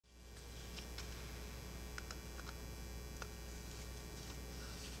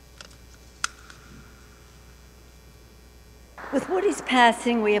With Woody's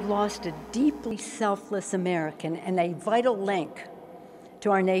passing, we have lost a deeply selfless American and a vital link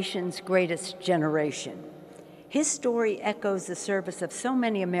to our nation's greatest generation. His story echoes the service of so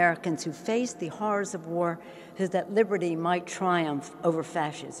many Americans who faced the horrors of war so that liberty might triumph over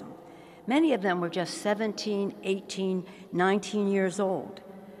fascism. Many of them were just 17, 18, 19 years old.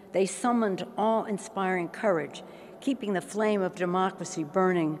 They summoned awe-inspiring courage, keeping the flame of democracy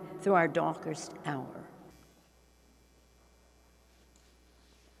burning through our darkest hour.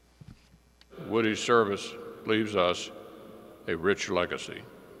 Woody's service leaves us a rich legacy.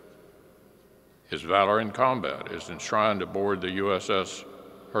 His valor in combat is enshrined aboard the USS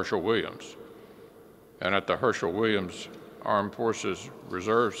Hershel Williams and at the Hershel Williams Armed Forces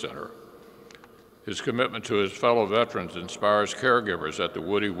Reserve Center. His commitment to his fellow veterans inspires caregivers at the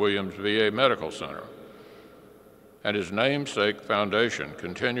WWII Williams VA Medical Center, and his namesake foundation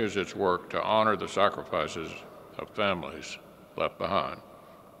continues its work to honor the sacrifices of families left behind.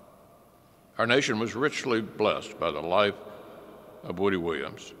 Our nation was richly blessed by the life of Woody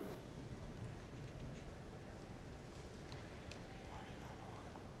Williams.